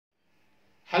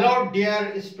Hello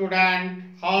dear student,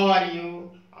 how are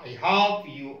you? I hope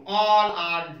you all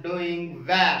are doing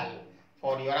well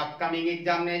for your upcoming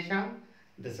examination.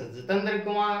 This is Jitendra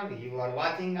Kumar. You are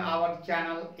watching our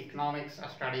channel Economics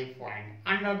Study Point.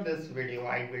 Under this video,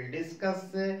 I will discuss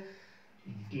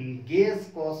guess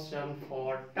question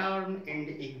for term and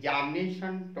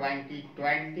examination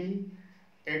 2020.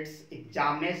 Its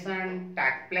examination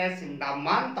took place in the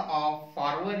month of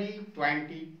February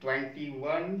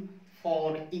 2021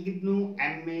 for IGNOU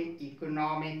MA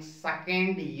Economics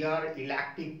second year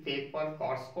elective paper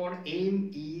course code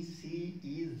MECE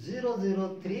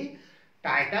 003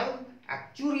 titled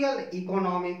Actuarial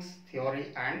Economics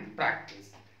Theory and Practice.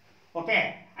 Okay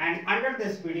and under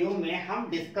this video में हम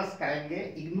discuss करेंगे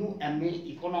IGNOU MA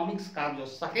economics का जो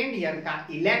second year का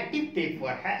elective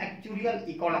paper है actuarial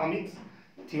economics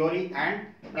theory and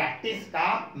practice का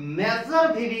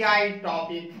major VVI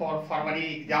topic for February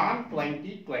exam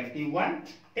 2021.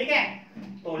 ठीक है,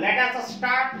 तो let us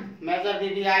start major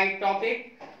VVI topic.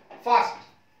 First,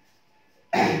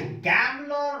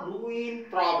 gambler ruin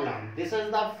problem. This is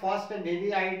the first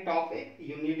VVI topic.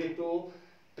 You need to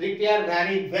prepare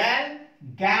very well.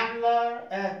 Gambler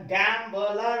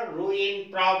ruin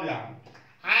problem.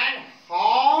 And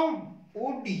how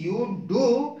would you do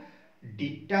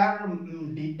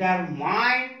determine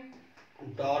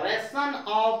duration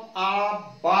of a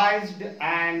biased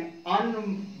and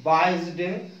unbiased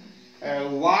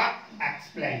work?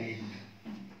 Explain it.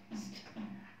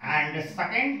 And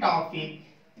second topic,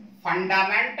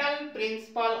 fundamental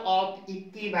principle of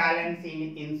equivalence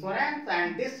in insurance,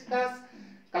 and discuss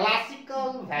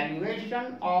classical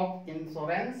valuation of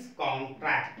insurance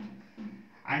contract.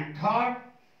 And third,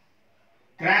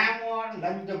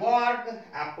 Kramer-Lundberg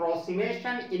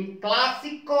approximation in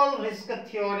classical risk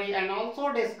theory, and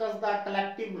also discuss the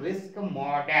collective risk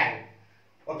model.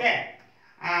 Okay,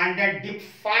 and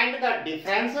define the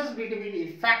differences between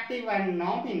effective and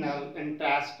nominal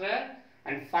interest rate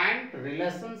and find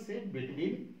relationship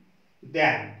between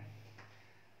them.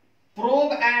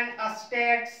 Prove and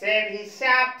state said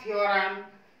Hisab theorem,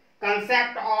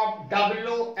 concept of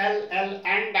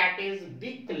WLLN, that is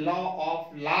big law of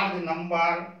large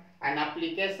number, and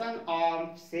application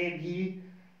of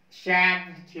Hisab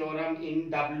theorem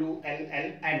in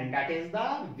WLLN, that is the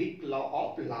big law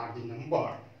of large number.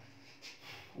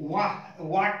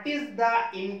 What is the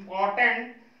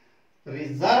important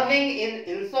reserving in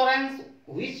insurance?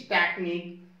 Which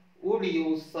technique would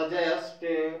you suggest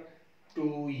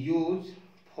to use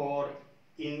for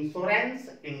insurance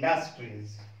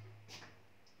industries?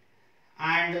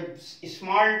 And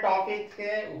small topic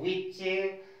which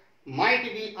might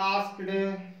be asked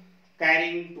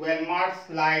carrying 12 marks,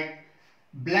 like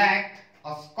Black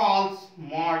Scholes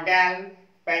model,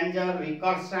 Penzer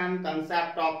recursion,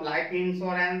 concept of life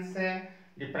insurance,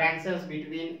 differences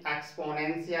between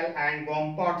exponential and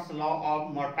Gompert's law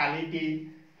of mortality.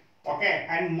 Okay,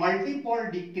 and multiple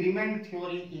decrement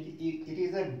theory, it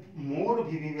is a more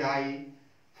VVI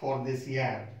for this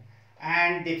year.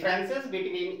 And differences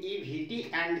between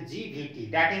EVT and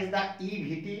GVT, that is the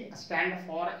EVT stand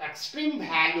for extreme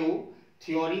value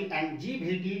theory, and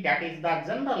GVT, that is the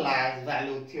generalized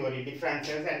value theory.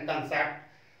 Differences and concept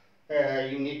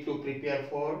you need to prepare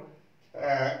for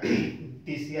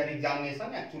this year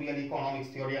examination, actuarial economics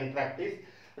theory and practice.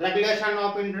 Regulation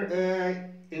of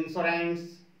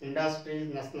insurance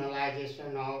industries,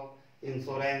 nationalization of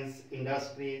insurance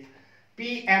industries,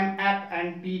 PMF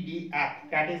and PDF,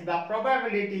 that is the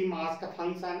probability mass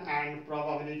function and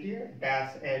probability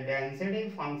density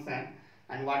function.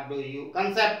 And what do you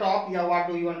concept of, yeah, what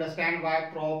do you understand by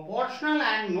proportional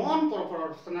and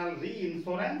non-proportional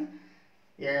reinsurance?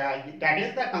 Yeah, that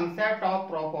is the concept of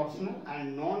proportional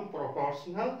and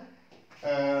non-proportional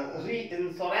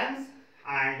reinsurance.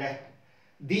 And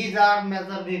these are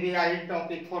major VVI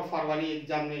topic for February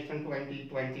examination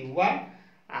 2021.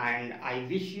 And I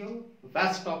wish you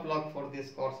best of luck for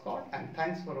this course code. And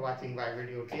thanks for watching my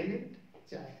video till it.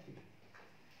 Jai.